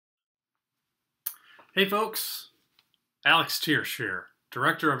Hey folks, Alex Thiersch here,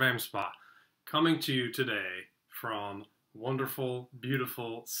 Director of AmSpa, coming to you today from wonderful,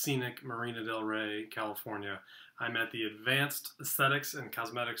 beautiful, scenic Marina del Rey, California. I'm at the Advanced Aesthetics and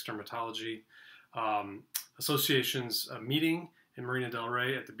Cosmetics Dermatology Association's meeting in Marina del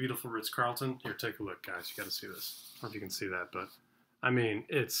Rey at the beautiful Ritz-Carlton. Here, take a look, guys. You got to see this. I don't know if you can see that, but I mean,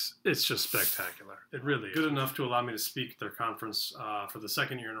 it's just spectacular. It really is. Good enough to allow me to speak at their conference for the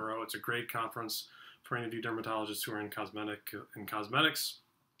second year in a row. It's a great conference for any of you dermatologists who are in cosmetics.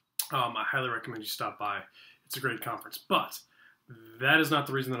 I highly recommend you stop by. It's a great conference. But that is not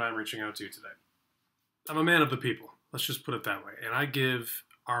the reason that I'm reaching out to you today. I'm a man of the people. Let's just put it that way. And I give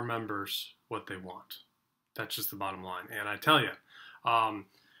our members what they want. That's just the bottom line. And I tell you,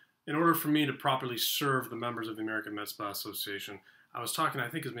 in order for me to properly serve the members of the American Med Spa Association, I was talking, I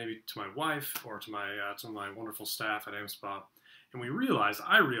think, is maybe to my wife or to my wonderful staff at AmSpa, and I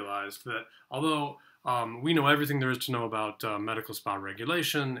realized that although we know everything there is to know about medical spa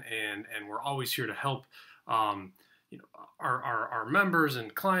regulation, and we're always here to help our members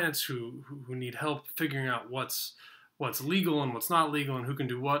and clients who need help figuring out what's legal and what's not legal and who can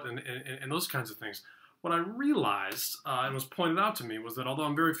do what and those kinds of things. What I realized and was pointed out to me was that although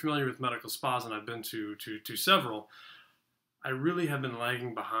I'm very familiar with medical spas and I've been to several, I really have been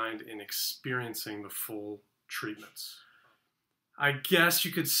lagging behind in experiencing the full treatments. I guess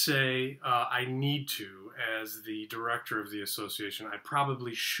you could say I need to, as the director of the association, I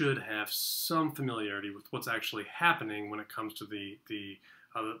probably should have some familiarity with what's actually happening when it comes to the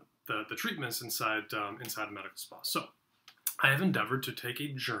treatments inside a medical spa. So I have endeavored to take a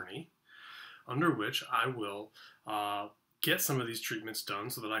journey under which I will get some of these treatments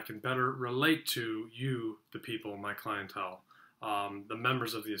done so that I can better relate to you, the people, my clientele, the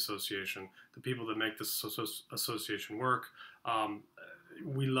members of the association, the people that make this association work.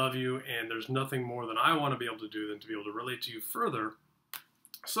 We love you, and there's nothing more that I want to be able to do than to be able to relate to you further.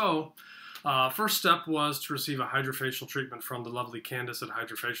 So, first step was to receive a hydrofacial treatment from the lovely Candace at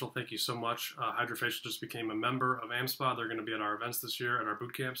Hydrofacial. Thank you so much. Hydrofacial just became a member of AmSpa. They're going to be at our events this year, at our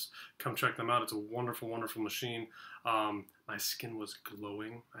boot camps. Come check them out. It's a wonderful, wonderful machine. My skin was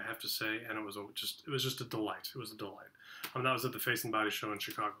glowing, I have to say, and it was just a delight. It was a delight. That was at the Face and Body Show in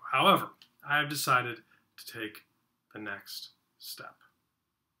Chicago. However, I have decided to take the next step.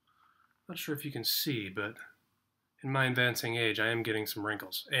 Not sure if you can see, but in my advancing age, I am getting some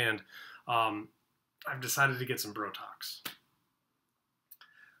wrinkles, and I've decided to get some Brotox.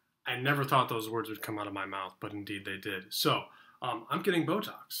 I never thought those words would come out of my mouth, but indeed they did. So I'm getting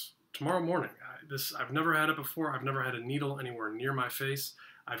Brotox tomorrow morning. I've never had it before. I've never had a needle anywhere near my face.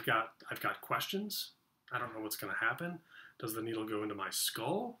 I've got questions. I don't know what's going to happen. Does the needle go into my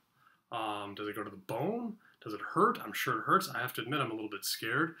skull? Does it go to the bone? Does it hurt? I'm sure it hurts. I have to admit I'm a little bit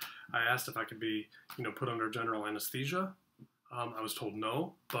scared. I asked if I could be, put under general anesthesia. I was told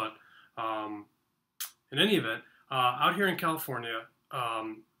no, but in any event, out here in California,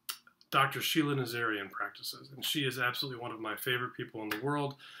 Dr. Sheila Nazarian practices, and she is absolutely one of my favorite people in the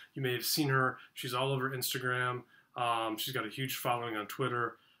world. You may have seen her. She's all over Instagram. She's got a huge following on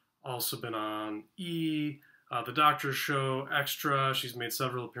Twitter. Also been on The Doctor's Show, Extra. She's made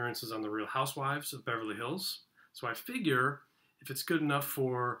several appearances on The Real Housewives of Beverly Hills. So I figure if it's good enough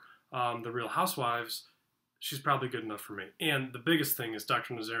for The Real Housewives, she's probably good enough for me. And the biggest thing is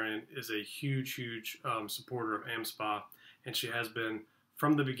Dr. Nazarian is a huge, huge supporter of AmSpa, and she has been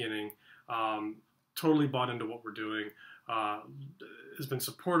from the beginning, totally bought into what we're doing, has been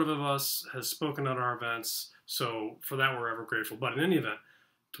supportive of us, has spoken at our events. So for that, we're ever grateful. But in any event,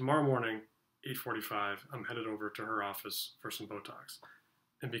 tomorrow morning, 8:45, I'm headed over to her office for some Botox.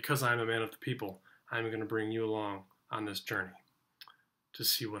 And because I'm a man of the people, I'm going to bring you along on this journey to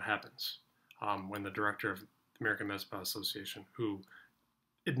see what happens when the director of the American Med Spa Association, who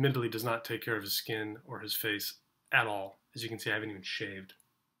admittedly does not take care of his skin or his face at all. As you can see, I haven't even shaved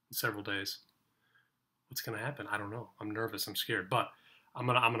in several days. What's going to happen? I don't know. I'm nervous. I'm scared. But I'm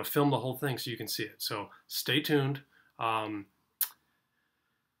gonna film the whole thing so you can see it. So stay tuned. I'm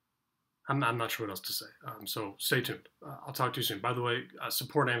not sure what else to say. So stay tuned. I'll talk to you soon. By the way,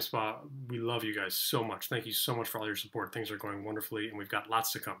 support AmSpa. We love you guys so much. Thank you so much for all your support. Things are going wonderfully, and we've got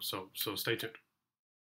lots to come. So stay tuned.